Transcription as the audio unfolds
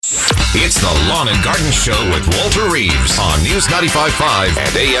It's the Lawn and Garden Show with Walter Reeves on News 95.5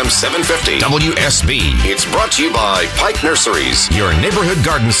 and AM 750 WSB. It's brought to you by Pike Nurseries, your neighborhood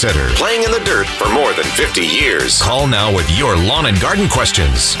garden center, playing in the dirt for more than 50 years. Call now with your lawn and garden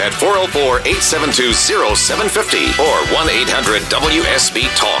questions at 404-872-0750 or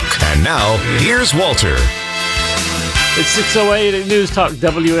 1-800-WSB-TALK. And now, here's Walter. It's 6:08 at News Talk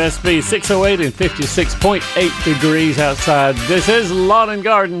WSB, 6:08 and 56.8 degrees outside. This is Lawn and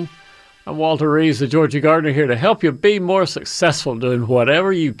Garden. I'm Walter Reeves, the Georgia Gardener, here to help you be more successful doing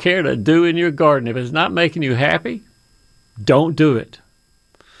whatever you care to do in your garden. If it's not making you happy, don't do it.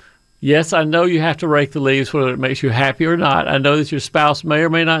 Yes, I know you have to rake the leaves whether it makes you happy or not. I know that your spouse may or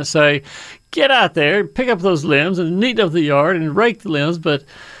may not say, get out there, pick up those limbs and neaten up the yard and rake the limbs, but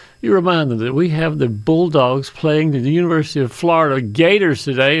you remind them that we have the Bulldogs playing the University of Florida Gators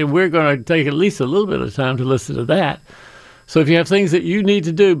today, and we're going to take at least a little bit of time to listen to that. So if you have things that you need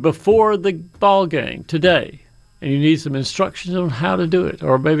to do before the ball game today, and you need some instructions on how to do it,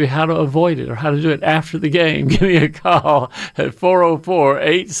 or maybe how to avoid it, or how to do it after the game, give me a call at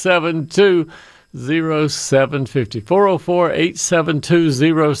 404-872-0750.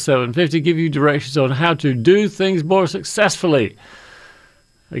 404-872-0750. Give you directions on how to do things more successfully.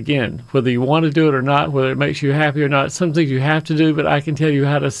 Again, whether you want to do it or not, whether it makes you happy or not, some things you have to do, but I can tell you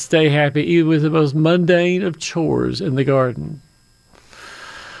how to stay happy even with the most mundane of chores in the garden.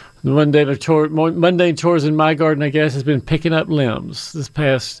 The mundane chores in my garden, I guess, has been picking up limbs. This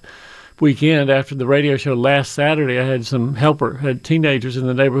past weekend after the radio show last Saturday, I had had teenagers in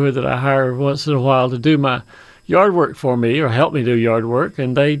the neighborhood that I hire once in a while to do my yard work for me or help me do yard work,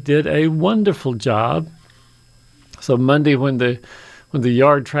 and they did a wonderful job. So Monday when the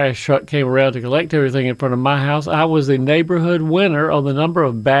yard trash truck came around to collect everything in front of my house, I was the neighborhood winner on the number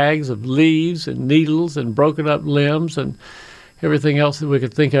of bags of leaves and needles and broken up limbs and everything else that we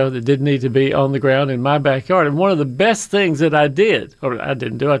could think of that didn't need to be on the ground in my backyard. And one of the best things that I did, or I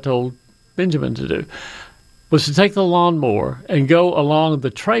didn't do, I told Benjamin to do, was to take the lawnmower and go along the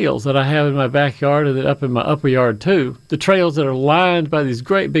trails that I have in my backyard and then up in my upper yard too, the trails that are lined by these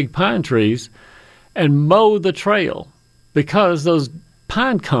great big pine trees, and mow the trail. Because those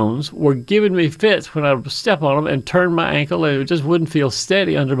pine cones were giving me fits when I would step on them and turn my ankle, and it just wouldn't feel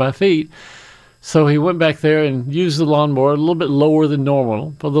steady under my feet. So he went back there and used the lawnmower a little bit lower than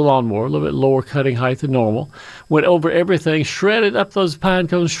normal for the lawnmower, a little bit lower cutting height than normal. Went over everything, shredded up those pine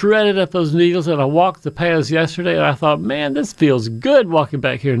cones, shredded up those needles, and I walked the paths yesterday, and I thought, man, this feels good walking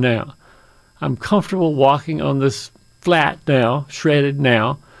back here now. I'm comfortable walking on this flat now, shredded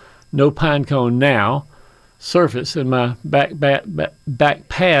now, no pine cone now, surface in my back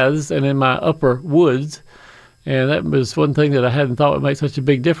paths and in my upper woods. And that was one thing that I hadn't thought would make such a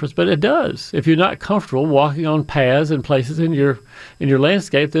big difference, but it does. If you're not comfortable walking on paths and places in your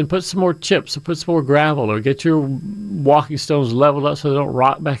landscape, then put some more chips or put some more gravel or get your walking stones leveled up so they don't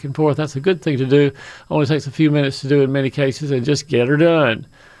rock back and forth. That's a good thing to do. Only takes a few minutes to do in many cases, and just get her done.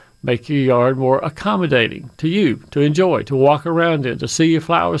 Make your yard more accommodating to you, to enjoy, to walk around in, to see your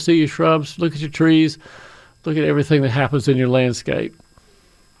flowers, see your shrubs, look at your trees, look at everything that happens in your landscape.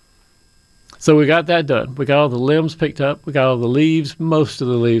 So we got that done. We got all the limbs picked up. We got all the leaves, most of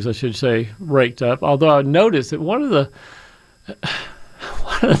the leaves, I should say, raked up. Although I noticed that one of the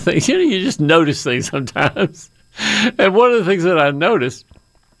things, you just notice things sometimes. And one of the things that I noticed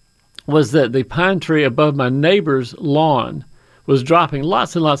was that the pine tree above my neighbor's lawn was dropping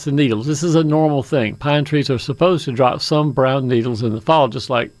lots and lots of needles. This is a normal thing. Pine trees are supposed to drop some brown needles in the fall,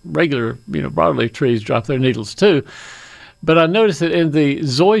 just like regular, broadleaf trees drop their needles too. But I noticed that in the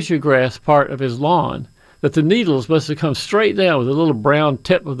zoysia grass part of his lawn, that the needles must have come straight down with a little brown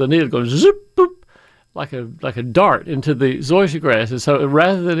tip of the needle going zip, boop, like a dart into the zoysia grass. And so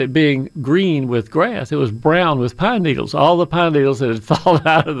rather than it being green with grass, it was brown with pine needles. All the pine needles that had fallen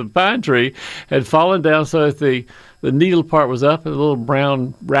out of the pine tree had fallen down so that the needle part was up and the little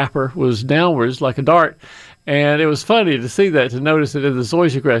brown wrapper was downwards like a dart. And it was funny to see that, to notice that in the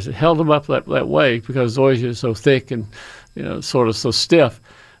zoysia grass, it held them up that way because zoysia is so thick and, sort of so stiff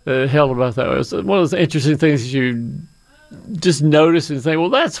that it held them up that way. It was one of those interesting things that you just notice and think, well,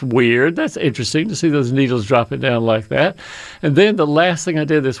 that's weird. That's interesting to see those needles dropping down like that. And then the last thing I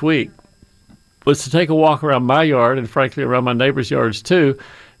did this week was to take a walk around my yard and, frankly, around my neighbors' yards too,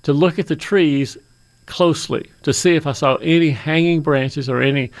 to look at the trees closely to see if I saw any hanging branches or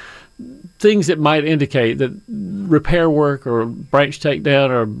any things that might indicate that repair work or branch takedown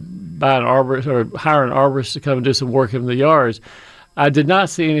or buy an arborist or hire an arborist to come and do some work in the yards. I did not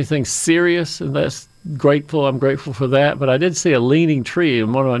see anything serious, and that's grateful. I'm grateful for that. But I did see a leaning tree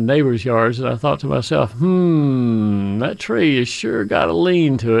in one of my neighbor's yards, and I thought to myself, that tree has sure got a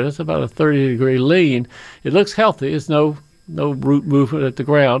lean to it. It's about a 30-degree lean. It looks healthy. It's no root movement at the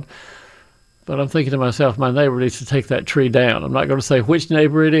ground. But I'm thinking to myself, my neighbor needs to take that tree down. I'm not going to say which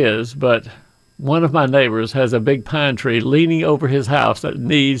neighbor it is, but one of my neighbors has a big pine tree leaning over his house that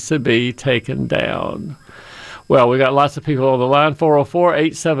needs to be taken down. Well, we got lots of people on the line.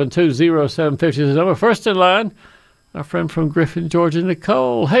 404-872-0750 is the number. First in line, our friend from Griffin, Georgia,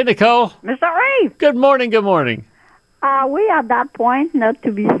 Nicole. Hey, Nicole. Mr. Reeve. Good morning. Good morning. We are at that point not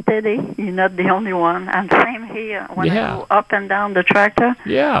to be steady. You're not the only one. And same here. When I go up and down the tractor,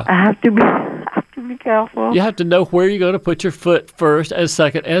 I have to be careful. You have to know where you're going to put your foot first and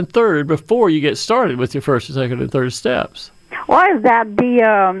second and third before you get started with your first and second and third steps. Why is that?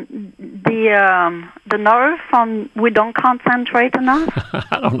 The nerve from we don't concentrate enough?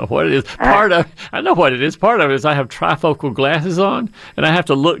 I don't know what it is. I know what it is. Part of it is I have trifocal glasses on, and I have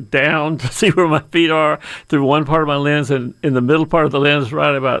to look down to see where my feet are through one part of my lens, and in the middle part of the lens,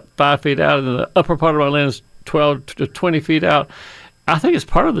 right about 5 feet out, and in the upper part of my lens, 12 to 20 feet out. I think it's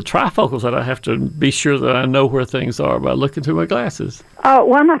part of the trifocals that I have to be sure that I know where things are by looking through my glasses.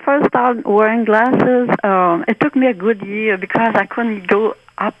 When I first started wearing glasses, it took me a good year because I couldn't go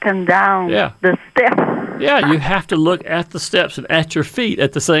up and down the steps. Yeah, you have to look at the steps and at your feet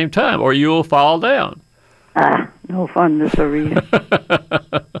at the same time, or you will fall down. No fun, Mr. Reed.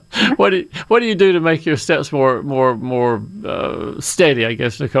 What do you do to make your steps more steady, I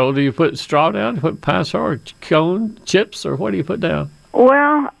guess, Nicole? Do you put straw down? Do you put pine straw or cone, chips, or what do you put down?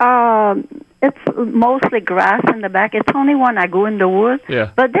 Well, it's mostly grass in the back. It's only when I go in the woods.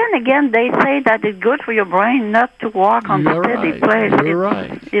 Yeah. But then again, they say that it's good for your brain not to walk on steady place. You're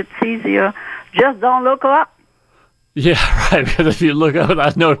right. It's easier. Just don't look up. Yeah, right. Because if you look up and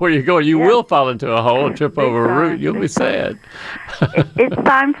I know where you're going, you will fall into a hole and trip over a root. You'll be sad. It's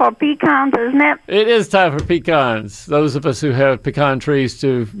time for pecans, isn't it? It is time for pecans. Those of us who have pecan trees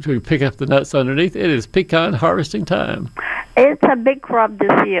to pick up the nuts underneath, it is pecan harvesting time. It's a big crop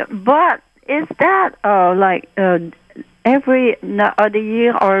this year. But is that every other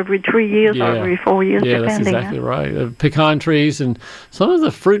year or every 3 years or every 4 years, depending? Yeah, that's exactly right. Pecan trees and some of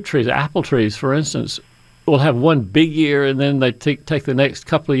the fruit trees, apple trees, for instance, will have one big year, and then they take the next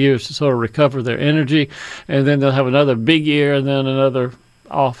couple of years to sort of recover their energy, and then they'll have another big year, and then another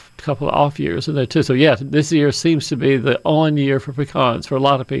couple of off years in there too. So this year seems to be the on year for pecans for a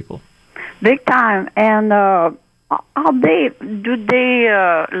lot of people. Big time. And do they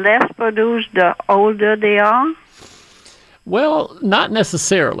less produce the older they are? Well, not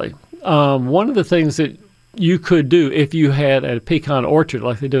necessarily. One of the things that you could do if you had a pecan orchard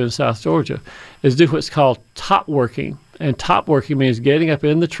like they do in South Georgia is do what's called top working. And top working means getting up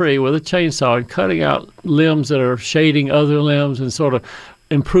in the tree with a chainsaw and cutting out limbs that are shading other limbs and sort of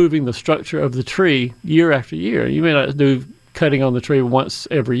improving the structure of the tree year after year. You may not do cutting on the tree once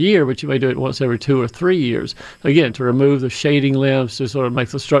every year, but you may do it once every 2 or 3 years. Again, to remove the shading limbs to sort of make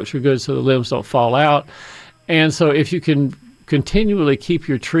the structure good so the limbs don't fall out. And so if you can continually keep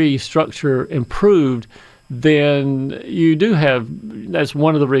your tree structure improved, then you do have, that's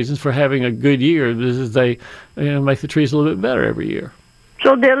one of the reasons for having a good year. This is they make the trees a little bit better every year.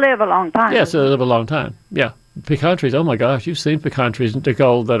 So they live a long time. Yeah, so they live a long time. Yeah. Pecan trees, oh my gosh, you've seen pecan trees in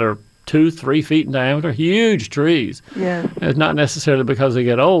Nicole that are 2-3 feet in diameter, huge trees. Yes. It's not necessarily because they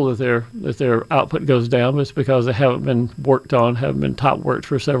get old that their output goes down, but it's because they haven't been worked on, haven't been top worked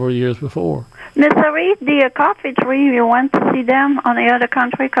for several years before. Mr. Reed, the coffee tree, you went to see them on the other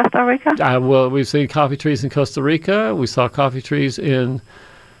country, Costa Rica? Well, we've seen coffee trees in Costa Rica. We saw coffee trees in,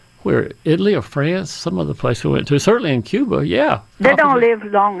 Italy or France? Some other place we went to. Certainly in Cuba, yeah. They don't live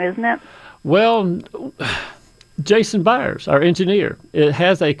long, isn't it? Well, Jason Byers, our engineer, it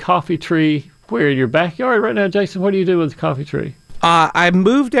has a coffee tree. Where, in your backyard right now, Jason? What do you do with the coffee tree? I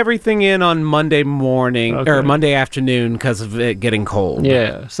moved everything in on Monday morning or Monday afternoon because of it getting cold.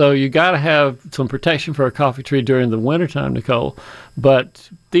 Yeah, so you got to have some protection for a coffee tree during the wintertime, Nicole. But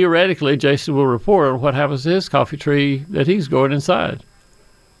theoretically, Jason will report on what happens to his coffee tree that he's growing inside.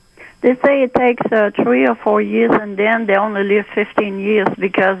 They say it takes 3 or 4 years, and then they only live 15 years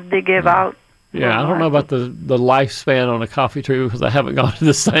because they give out. Yeah, I don't know about the lifespan on a coffee tree because I haven't gone to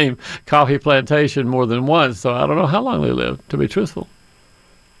the same coffee plantation more than once, so I don't know how long they live, to be truthful.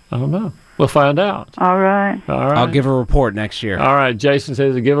 I don't know. We'll find out. All right. I'll give a report next year. All right. Jason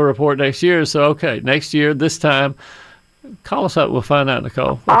says to give a report next year. So, okay, next year, this time, call us up. We'll find out,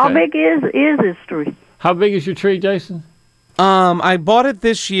 Nicole. Okay. How big is this tree? How big is your tree, Jason? I bought it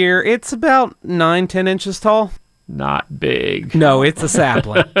this year. It's about 9-10 inches tall. Not big. No, it's a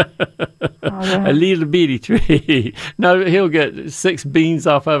sapling. A little bitty tree. No, he'll get 6 beans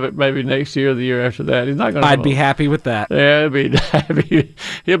off of it maybe next year or the year after that. He's not going to. I'd be happy with that. Yeah,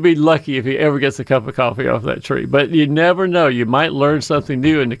 he'll be lucky if he ever gets a cup of coffee off that tree. But you never know. You might learn something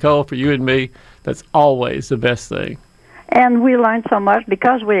new. And Nicole, for you and me, that's always the best thing. And we learn so much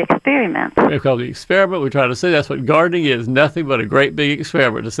because we experiment. Because we experiment, we try to see. That's what gardening is, nothing but a great big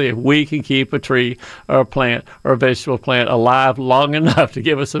experiment to see if we can keep a tree or a plant or a vegetable plant alive long enough to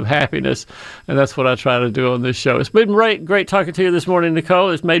give us some happiness. And that's what I try to do on this show. It's been great talking to you this morning, Nicole.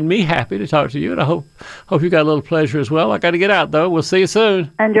 It's made me happy to talk to you, and I hope you got a little pleasure as well. I got to get out, though. We'll see you soon.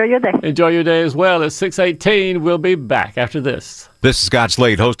 Enjoy your day. Enjoy your day as well. It's 6:18. We'll be back after this. This is Scott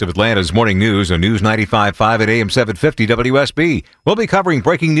Slade, host of Atlanta's Morning News on News 95.5 at AM 750 WSB. We'll be covering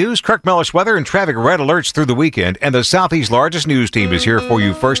breaking news, Kirk Mellish weather, and traffic red alerts through the weekend. And the Southeast's largest news team is here for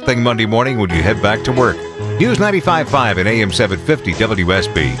you first thing Monday morning when you head back to work. News 95.5 at AM 750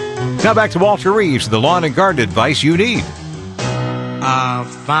 WSB. Now back to Walter Reeves, the lawn and garden advice you need. I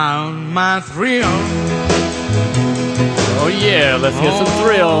found my thrill. Oh, yeah, let's get some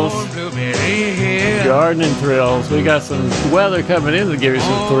thrills. Gardening thrills. We got some weather coming in to give you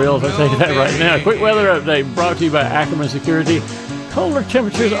some thrills. I'll tell you that right now. Quick weather update brought to you by Ackerman Security. Colder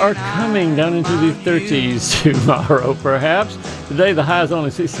temperatures are coming down into the 30s tomorrow, perhaps. Today, the high is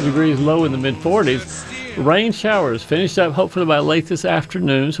only 60 degrees, low in the mid-40s. Rain showers finished up hopefully by late this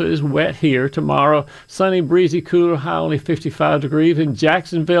afternoon, so it is wet here. Tomorrow, sunny, breezy, cooler, high only 55 degrees. In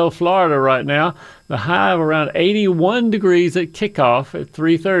Jacksonville, Florida right now, the high of around 81 degrees at kickoff at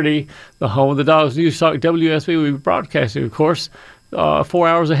 3:30. The home of the Dogs News Talk WSB will be broadcasting, of course, 4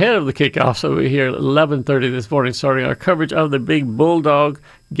 hours ahead of the kickoff. So we're here at 11:30 this morning, starting our coverage of the big Bulldog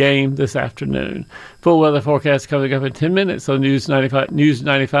game this afternoon. Full weather forecast coming up in 10 minutes on News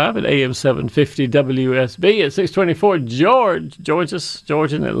 95 at AM 750 WSB. At 6:24, George joins us.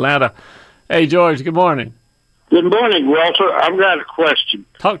 George in Atlanta. Hey, George, good morning. Good morning, Walter. I've got a question.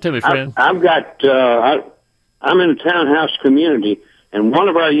 Talk to me, friend. I'm in a townhouse community, and one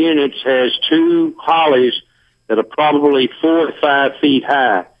of our units has 2 hollies that are probably 4 to 5 feet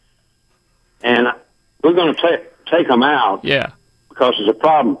high. And we're going to take them out. Yeah. Because there's a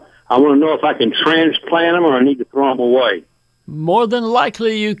problem. I want to know if I can transplant them or I need to throw them away. More than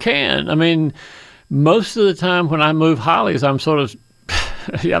likely you can. I mean, most of the time when I move hollies, I'm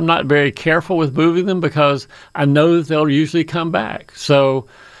not very careful with moving them because I know that they'll usually come back. So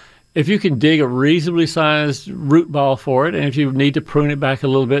if you can dig a reasonably sized root ball for it, and if you need to prune it back a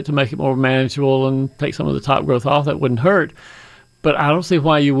little bit to make it more manageable and take some of the top growth off, that wouldn't hurt. But I don't see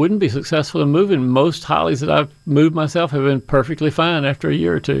why you wouldn't be successful in moving. Most hollies that I've moved myself have been perfectly fine after a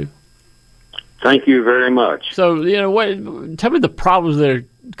year or two. Thank you very much. So, tell me the problems they're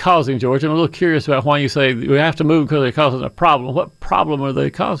causing, George. I'm a little curious about why you say we have to move because they're causing a problem. What problem are they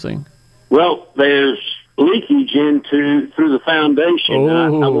causing? Well, there's leakage through the foundation.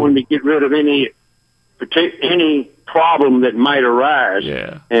 Oh. I wanted to get rid of any problem that might arise.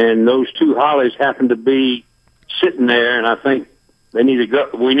 Yeah. And those 2 hollies happen to be sitting there, and I think we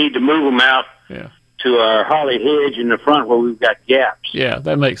need to move them out to our holly hedge in the front where we've got gaps. Yeah,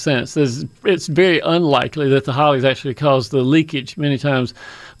 that makes sense. It's very unlikely that the hollies actually cause the leakage. Many times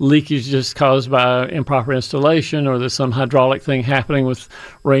leakage is just caused by improper installation or there's some hydraulic thing happening with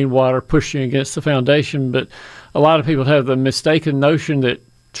rainwater pushing against the foundation. But a lot of people have the mistaken notion that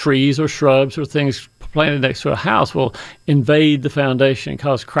trees or shrubs or things planted next to a house will invade the foundation and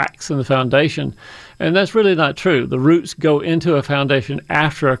cause cracks in the foundation. And that's really not true. The roots go into a foundation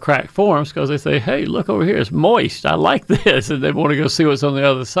after a crack forms because they say, hey, look over here, it's moist. I like this. And they want to go see what's on the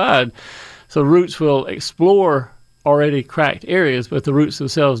other side. So roots will explore already cracked areas, but the roots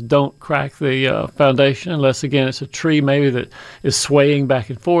themselves don't crack the foundation unless, again, it's a tree maybe that is swaying back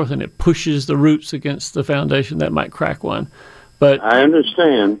and forth and it pushes the roots against the foundation. That might crack one. But I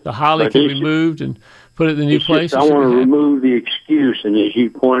understand. The holly can be moved and put it in the new place. I want to remove the excuse, and as you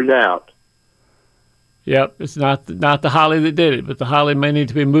pointed out. Yep, it's not the holly that did it, but the holly may need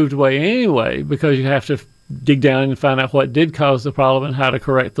to be moved away anyway because you have to dig down and find out what did cause the problem and how to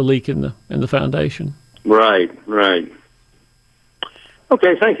correct the leak in the foundation. Right.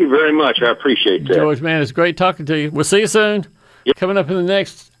 Okay, thank you very much. I appreciate that. George, man, it's great talking to you. We'll see you soon. Yep. Coming up in the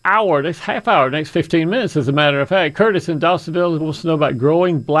next hour, next half hour, next 15 minutes, as a matter of fact. Curtis in Dawsonville wants to know about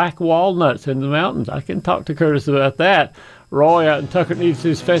growing black walnuts in the mountains. I can talk to Curtis about that. Roy out in Tucker needs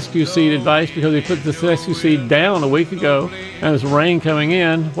his fescue seed advice because he put the fescue seed down a week ago and there's rain coming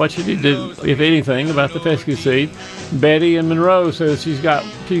in. What should he do, if anything, about the fescue seed? Betty in Monroe says she's got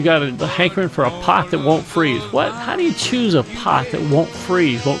a hankering for a pot that won't freeze. What? How do you choose a pot that won't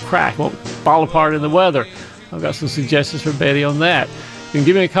freeze, won't crack, won't fall apart in the weather? I've got some suggestions for Betty on that. You can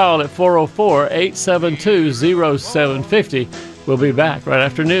give me a call at 404-872-0750. We'll be back right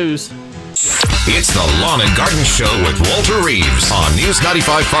after news. It's the Lawn and Garden Show with Walter Reeves on News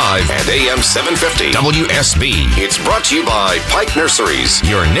 95.5 and AM 750 WSB. It's brought to you by Pike Nurseries,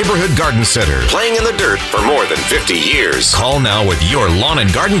 your neighborhood garden center, playing in the dirt for more than 50 years. Call now with your lawn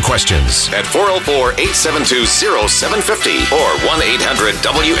and garden questions at 404-872-0750 or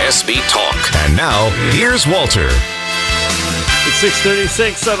 1-800-WSB-TALK. And now, here's Walter. It's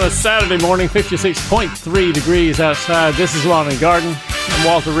 6:36 on a Saturday morning, 56.3 degrees outside. This is Lawn and Garden. I'm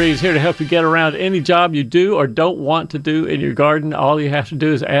Walter Reeves, here to help you get around any job you do or don't want to do in your garden. All you have to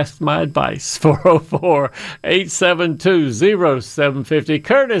do is ask my advice. 404-872-0750.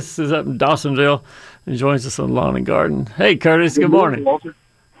 Curtis is up in Dawsonville and joins us on Lawn and Garden. Hey, Curtis, good morning. Walter.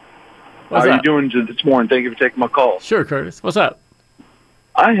 How are you doing this morning? Thank you for taking my call. Sure, Curtis. What's up?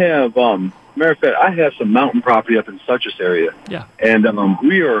 I have, matter of fact, I have some mountain property up in Suches area. Yeah. And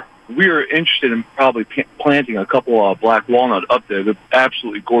we are interested in probably planting a couple black walnut up there. They're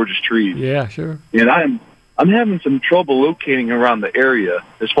absolutely gorgeous trees. Yeah, sure. And I'm having some trouble locating around the area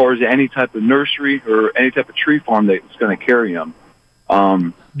as far as any type of nursery or any type of tree farm that's going to carry them.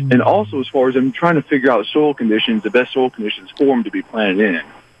 And also as far as I'm trying to figure out soil conditions, the best soil conditions for them to be planted in.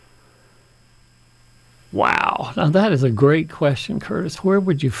 Wow. Now, that is a great question, Curtis. Where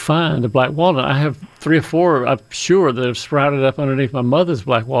would you find a black walnut? I have 3 or 4, I'm sure, that have sprouted up underneath my mother's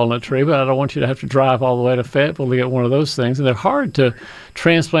black walnut tree, but I don't want you to have to drive all the way to Fayetteville to get one of those things. And they're hard to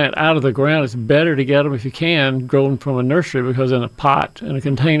transplant out of the ground. It's better to get them, if you can, grown from a nursery, because in a pot, in a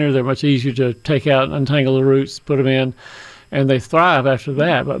container, they're much easier to take out and untangle the roots, put them in, and they thrive after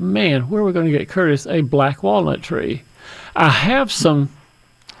that. But, man, where are we going to get, Curtis, a black walnut tree? I have some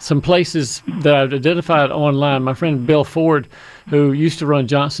places that I've identified online. My friend Bill Ford, who used to run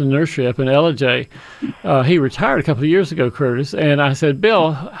Johnson Nursery up in Ellijay, he retired a couple of years ago, Curtis, and I said,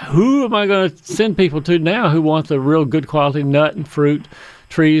 Bill, who am I going to send people to now who want the real good quality nut and fruit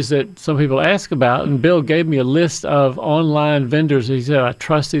trees that some people ask about? And Bill gave me a list of online vendors. He said, I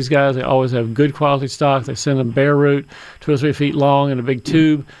trust these guys. They always have good quality stock. They send them bare root, 2 or 3 feet long in a big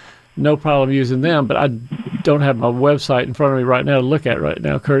tube. No problem using them, but I don't have my website in front of me right now to look at right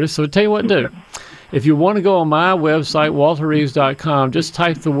now, Curtis. So I'll tell you what to do. If you want to go on my website, walterreeves.com, just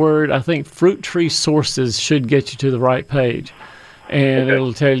type the word, I think fruit tree sources should get you to the right page. And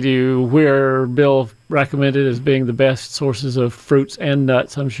it'll tell you where Bill recommended as being the best sources of fruits and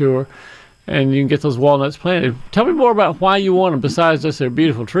nuts, I'm sure. And you can get those walnuts planted. Tell me more about why you want them, besides just they're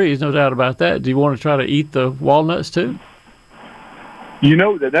beautiful trees, no doubt about that. Do you want to try to eat the walnuts too? You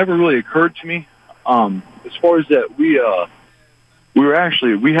know, that never really occurred to me. As far as that, we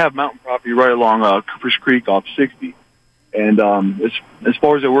have mountain property right along Cooper's Creek off 60, and as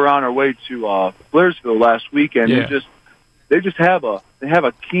far as that, we're on our way to Blairsville last weekend. Yeah. They have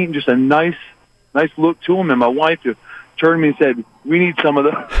a keen, just a nice look to them. And my wife turned to me and said, "We need some of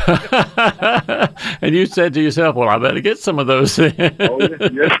those." And you said to yourself, "Well, I better get some of those." Oh,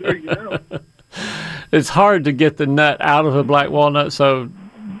 yes, sir. You know. It's hard to get the nut out of a black walnut, so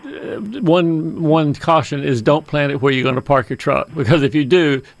one caution is don't plant it where you're going to park your truck, because if you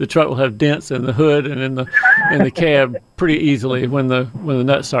do, the truck will have dents in the hood and in the cab pretty easily when the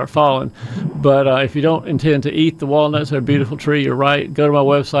nuts start falling. But if you don't intend to eat the walnuts, they're a beautiful tree. You're right. Go to my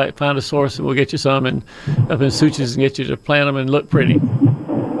website, find a source, and we'll get you some and up in Suches and get you to plant them and look pretty.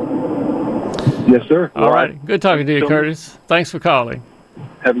 Yes, sir. All right. Good talking to you, Curtis. Thanks for calling.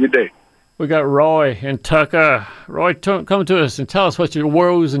 Have a good day. We got Roy in Tucker. Roy, come to us and tell us what your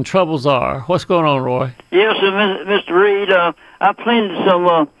woes and troubles are. What's going on, Roy? Yes, Mr. Reed. I planted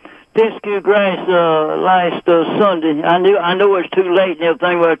some fescue grass last Sunday. I know it's too late and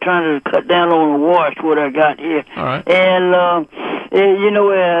everything, but I'm trying to cut down on the wash what I got here. All right. And you know,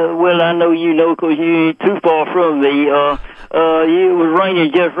 well, I know you know because you ain't too far from me. It was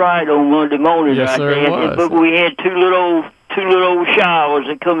raining just right on Monday morning. Yes, right sir, there. it was. But we had two little showers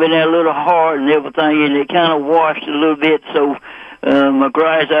that come in there a little hard and everything, and it kind of washed a little bit. So my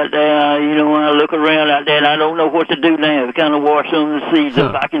grass out there, you know, when I look around out there, and I don't know what to do now. It kind of washed some of the seeds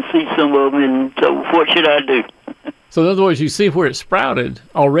up. I can see some of them, and so what should I do? So in other words, you see where it sprouted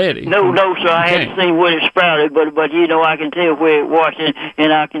already? No, sir. I haven't seen where it sprouted, but you know, I can tell where it washed,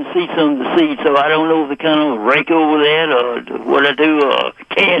 and I can see some of the seeds. So I don't know if I kind of rake over that or what I do or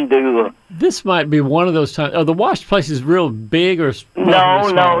can do. This might be one of those times. Are the wash places real big or No,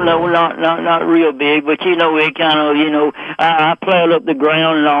 not real big. But it kind of, I plowed up the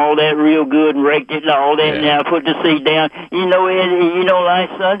ground and all that real good and raked it and all that, and I put the seed down.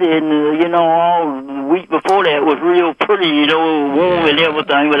 Last Sunday and all the week before that was real pretty, warm and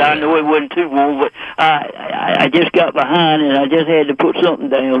everything. But I know it wasn't too warm. But I just got behind and I just had to put something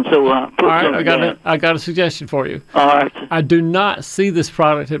down. So I put something down. I got a suggestion for you. All right. I do not see this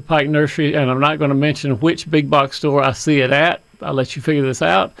product at Pike Nursery, and I'm not going to mention which big box store I see it at. I'll let you figure this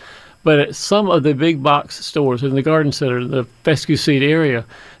out. But at some of the big box stores in the garden center, the fescue seed area,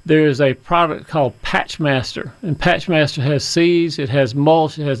 there is a product called Patchmaster. And Patchmaster has seeds, it has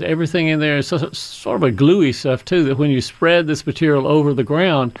mulch, it has everything in there. It's sort of a gluey stuff, too, that when you spread this material over the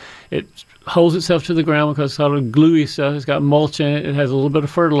ground, it holds itself to the ground because it's sort of gluey stuff. It's got mulch in it. It has a little bit of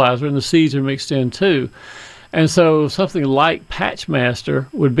fertilizer, and the seeds are mixed in, too. And so something like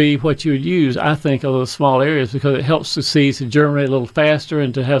Patchmaster would be what you would use, I think, on those small areas because it helps the seeds to germinate a little faster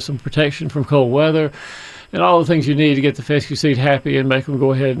and to have some protection from cold weather and all the things you need to get the fescue seed happy and make them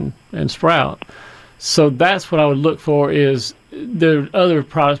go ahead and sprout. So that's what I would look for is there are other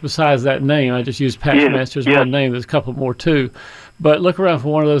products besides that name. I just use Patchmaster as one name. There's a couple more, too. But look around for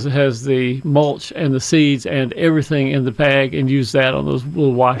one of those that has the mulch and the seeds and everything in the bag and use that on those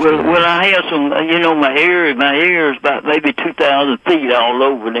little washers. Well, I have some, my area is about maybe 2,000 feet all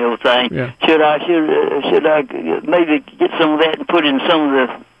over and everything. Yeah. Should I maybe get some of that and put in some of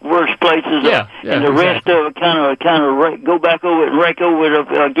the worst places? And the rest of it kind of go back over it and rake over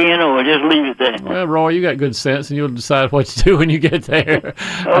it again, or just leave it there? Well, Roy, you got good sense, and you'll decide what to do when you get there.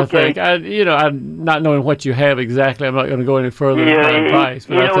 Okay. I think. I'm not knowing what you have exactly. I'm not going to go any further than my advice.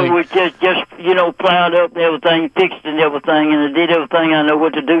 But I think we just plowed up and everything, fixed and everything, and I did everything I know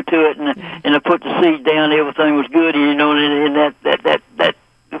what to do to it, and I put the seed down. Everything was good, and that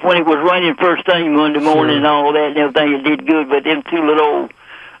when it was raining first thing Monday morning and all that and everything, it did good. But them two little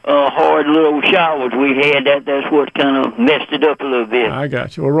hard little showers we had, that's what kind of messed it up a little bit. I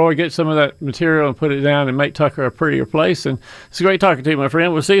got you. Well, Roy, get some of that material and put it down and make Tucker a prettier place. And it's great talking to you, my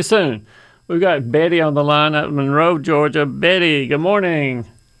friend. We'll see you soon. We've got Betty on the line out in Monroe, Georgia. Betty, good morning.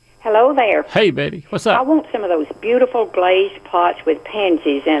 Hello there. Hey, Betty. What's up? I want some of those beautiful glazed pots with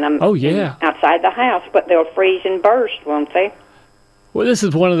pansies in them. Oh, yeah. Outside the house, but they'll freeze and burst, won't they? Well, this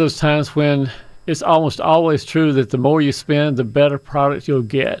is one of those times when it's almost always true that the more you spend, the better product you'll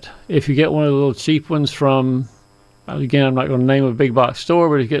get. If you get one of the little cheap ones from, again, I'm not going to name a big box store,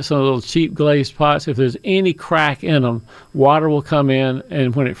 but if you get some of the little cheap glazed pots, if there's any crack in them, water will come in,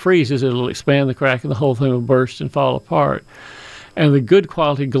 and when it freezes, it'll expand the crack, and the whole thing will burst and fall apart. And the good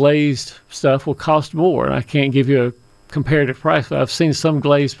quality glazed stuff will cost more, and I can't give you a comparative price, but I've seen some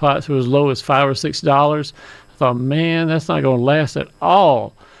glazed pots that were as low as $5 or $6. I thought, man, that's not going to last at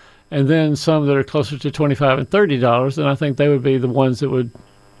all. And then some that are closer to $25 and $30, and I think they would be the ones that would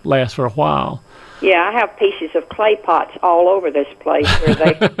last for a while. Yeah, I have pieces of clay pots all over this place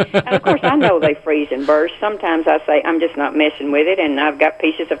where and of course I know they freeze and burst. Sometimes I say I'm just not messing with it, and I've got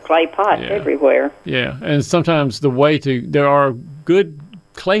pieces of clay pots everywhere. Yeah, and sometimes there are good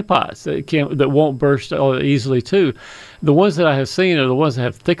clay pots that won't burst all easily too. The ones that I have seen are the ones that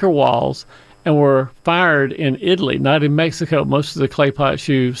have thicker walls and were fired in Italy, not in Mexico. Most of the clay pots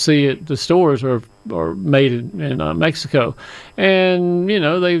you see at the stores are made in Mexico. And,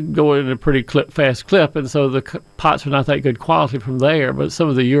 they go in a pretty fast clip, and so the pots are not that good quality from there. But some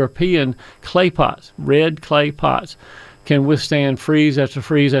of the European clay pots, red clay pots, can withstand freeze after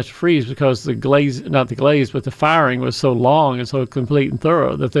freeze after freeze because the firing was so long and so complete and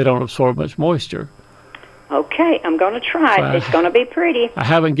thorough that they don't absorb much moisture. Okay, I'm going to try it. It's going to be pretty. I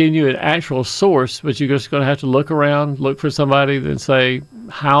haven't given you an actual source, but you're just going to have to look around, look for somebody and say,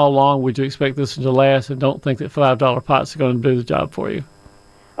 how long would you expect this to last? And don't think that $5 pots are going to do the job for you.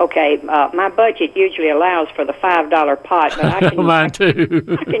 Okay, my budget usually allows for the $5 pot, but I can, mine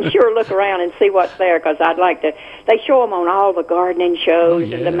too. I can sure look around and see what's there because I'd like to. They show them on all the gardening shows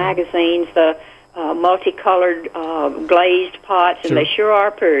and the magazines, the multicolored glazed pots, and they sure are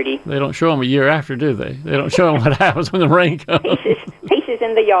pretty. They don't show them a year after, do they? They don't show them what happens when the rain comes. Pieces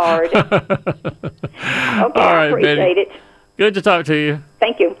in the yard. Okay, all right, I appreciate it. Good to talk to you.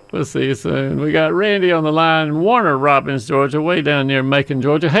 Thank you. We'll see you soon. We got Randy on the line in Warner Robins, Georgia, way down near Macon,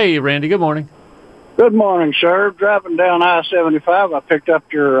 Georgia. Hey, Randy, good morning. Good morning, sir. Driving down I-75, I picked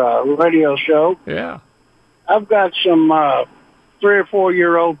up your radio show. Yeah. I've got some 3 or 4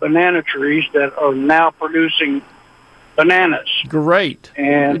 year old banana trees that are now producing bananas. Great.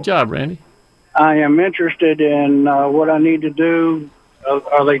 And good job, Randy. I am interested in what I need to do.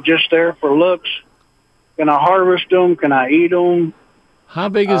 Are they just there for looks? Can I harvest them? Can I eat them? How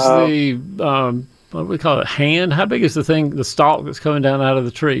big is the, what do we call it, hand? How big is the stalk that's coming down out of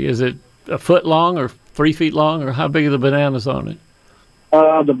the tree? Is it a foot long or 3 feet long, or how big are the bananas on it?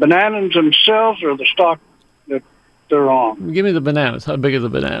 The bananas themselves or the stalk that they're on? Give me the bananas. How big are the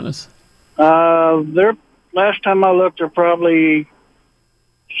bananas? They're, last time I looked, they're probably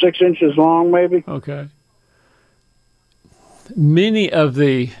 6 inches long, maybe. Okay. Many of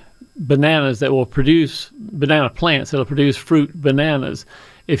the bananas that will produce banana plants that will produce fruit bananas,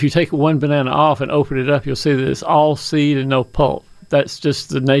 if you take one banana off and open it up, you'll see that it's all seed and no pulp. That's just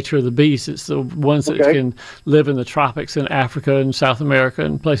the nature of the beast. It's the ones that can live in the tropics in Africa and South America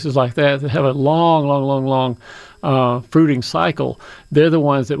and places like that have a long fruiting cycle. They're the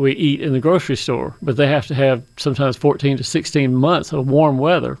ones that we eat in the grocery store, but they have to have sometimes 14 to 16 months of warm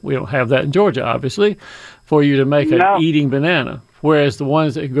weather. We don't have that in Georgia, obviously, for you to make an eating banana. Whereas the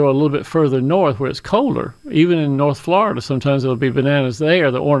ones that grow a little bit further north where it's colder, even in North Florida, sometimes there'll be bananas there,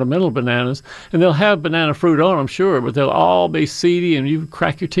 the ornamental bananas, and they'll have banana fruit on them, sure, but they'll all be seedy, and you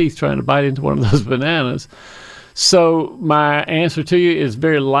crack your teeth trying to bite into one of those bananas. So my answer to you is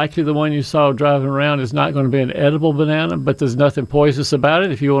very likely the one you saw driving around is not going to be an edible banana, but there's nothing poisonous about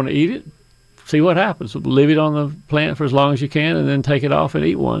it. If you want to eat it, see what happens. Leave it on the plant for as long as you can, and then take it off and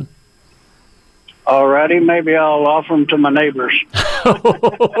eat one. All righty, maybe I'll offer them to my neighbors.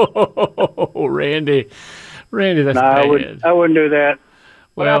 Oh, Randy, that's bad. I wouldn't do that.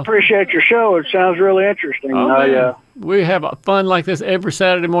 Well, I appreciate your show. It sounds really interesting. We have fun like this every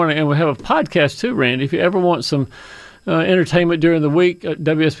Saturday morning, and we have a podcast too, Randy. If you ever want some entertainment during the week, at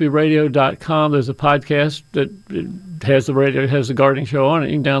WSBRadio.com, there's a podcast that has the gardening show on it.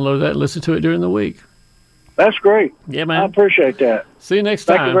 You can download that and listen to it during the week. That's great. Yeah, man. I appreciate that. See you next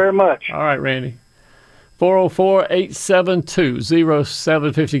time. Thank you very much. All right, Randy.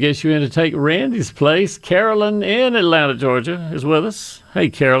 404-872-0750 gets you in to take Randy's place. Carolyn in Atlanta, Georgia, is with us. Hey,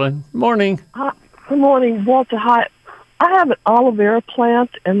 Carolyn. Morning. Hi. Good morning, Walter. Hi. I have an aloe vera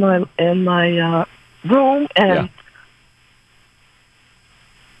plant in my room, and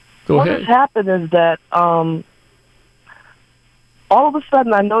what has happened is that all of a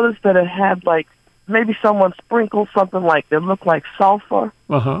sudden I noticed that it had maybe someone sprinkled something that looked like sulfur.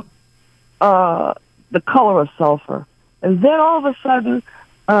 The color of sulfur. And then all of a sudden,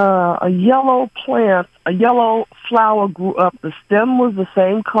 a yellow flower grew up. The stem was the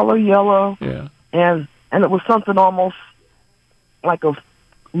same color, yellow. Yeah. And it was something almost like a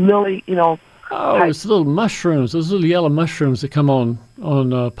lily, Oh, it's little mushrooms, those little yellow mushrooms that come on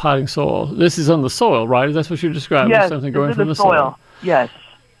potting soil. This is on the soil, right? That's what you're describing, something growing from the soil. Yes.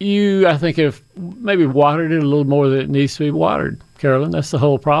 You, I think, have maybe watered it a little more than it needs to be watered, Carolyn. That's the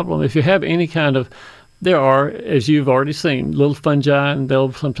whole problem. If you have any kind of, there are, as you've already seen, little fungi, and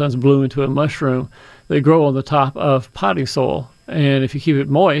they'll sometimes bloom into a mushroom. They grow on the top of potting soil. And if you keep it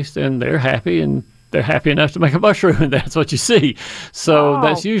moist, and they're happy, and they're happy enough to make a mushroom, and that's what you see. So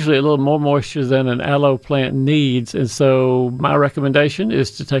that's usually a little more moisture than an aloe plant needs. And so my recommendation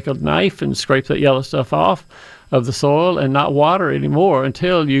is to take a knife and scrape that yellow stuff off of the soil and not water anymore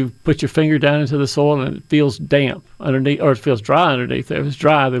until you put your finger down into the soil and it feels damp underneath, or it feels dry underneath. If it's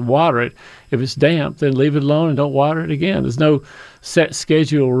dry, then water it. If it's damp, then leave it alone and don't water it again. There's no set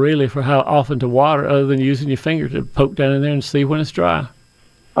schedule really for how often to water other than using your finger to poke down in there and see when it's dry.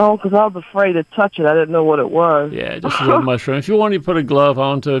 Oh, because I was afraid to touch it. I didn't know what it was. Yeah, just a little mushroom. If you want to put a glove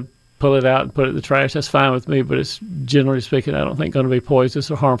on to pull it out and put it in the trash, that's fine with me, but it's, generally speaking, I don't think going to be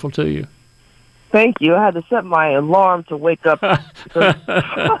poisonous or harmful to you. Thank you. I had to set my alarm to wake up.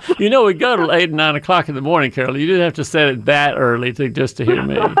 We go till 8 and 9 o'clock in the morning, Carol. You didn't have to set it that early just to hear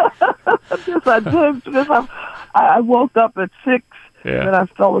me. Yes, I did. Because I woke up at 6 and I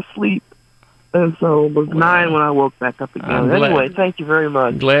fell asleep. And so it was 9 when I woke back up again. Anyway, thank you very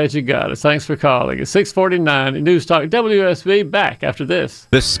much. Glad you got it. Thanks for calling. It's 6:49 News Talk WSB. Back after this.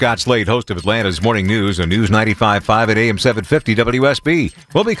 This is Scott Slade, host of Atlanta's Morning News on News 95.5 at AM 750 WSB.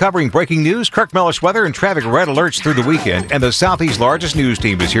 We'll be covering breaking news, Kirk Mellish weather, and traffic red alerts through the weekend. And the Southeast's largest news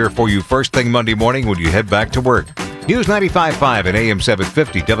team is here for you first thing Monday morning when you head back to work. News 95.5 at AM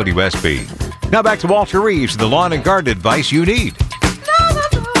 750 WSB. Now back to Walter Reeves, the lawn and garden advice you need.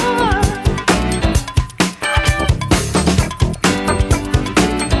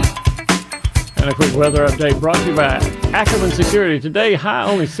 And a quick weather update brought to you by Ackerman Security. Today, high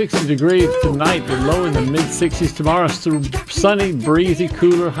only 60 degrees. Tonight, the low in the mid-60s. Tomorrow, sunny, breezy,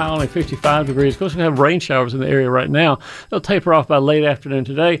 cooler, high only 55 degrees. Of course, we have rain showers in the area right now. They'll taper off by late afternoon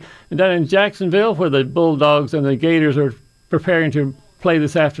today. And down in Jacksonville, where the Bulldogs and the Gators are preparing to play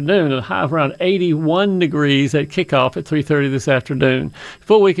this afternoon. A high of around 81 degrees at kickoff at 3:30 this afternoon.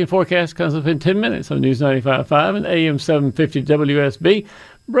 Full weekend forecast comes up in 10 minutes on News 95.5 and AM 750 WSB.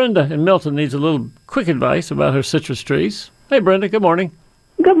 Brenda in Milton needs a little quick advice about her citrus trees. Hey, Brenda, good morning.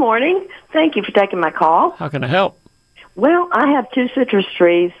 Good morning. Thank you for taking my call. How can I help? Well, I have 2 citrus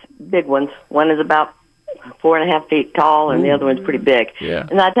trees, big ones. One is about 4.5 feet tall, and the other one's pretty big. Yeah.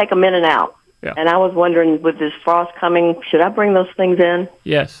 And I take them in and out. Yeah. And I was wondering, with this frost coming, should I bring those things in?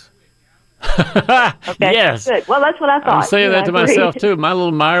 Yes. Okay. Yes. Good. Well, that's what I thought. I'm saying that to myself, too. My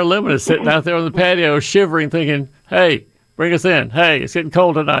little Meyer lemon is sitting out there on the patio shivering, thinking, hey, bring us in. Hey, it's getting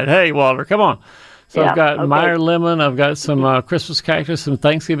cold tonight. Hey, Walter, come on. So I've got Meyer lemon. I've got some Christmas cactus, some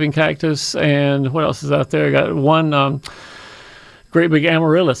Thanksgiving cactus, and what else is out there? I got one great big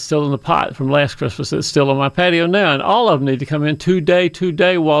amaryllis still in the pot from last Christmas that's still on my patio now, and all of them need to come in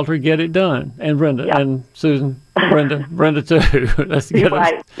today, Walter, get it done. And Brenda, and Susan, Brenda too. Let's get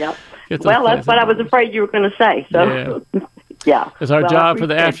right, yep. Well, that's what I was afraid you were going to say. So, yeah. It's our job for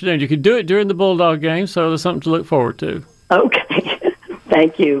the afternoon. You can do it during the Bulldog game, so there's something to look forward to. Okay.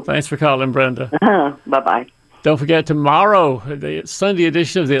 Thank you. Thanks for calling, Brenda. Bye-bye. Don't forget, tomorrow, the Sunday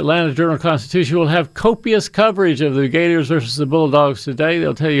edition of the Atlanta Journal-Constitution will have copious coverage of the Gators versus the Bulldogs today.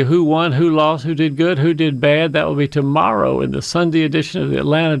 They'll tell you who won, who lost, who did good, who did bad. That will be tomorrow in the Sunday edition of the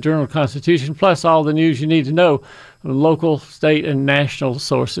Atlanta Journal-Constitution, plus all the news you need to know from local, state, and national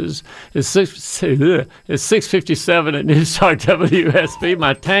sources. It's 6:57 at News Talk WSB.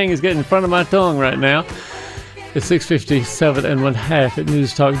 My tang is getting in front of my tongue right now. It's 6:57 and 1/2 at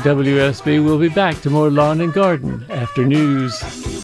News Talk WSB. We'll be back to more Lawn and Garden after news.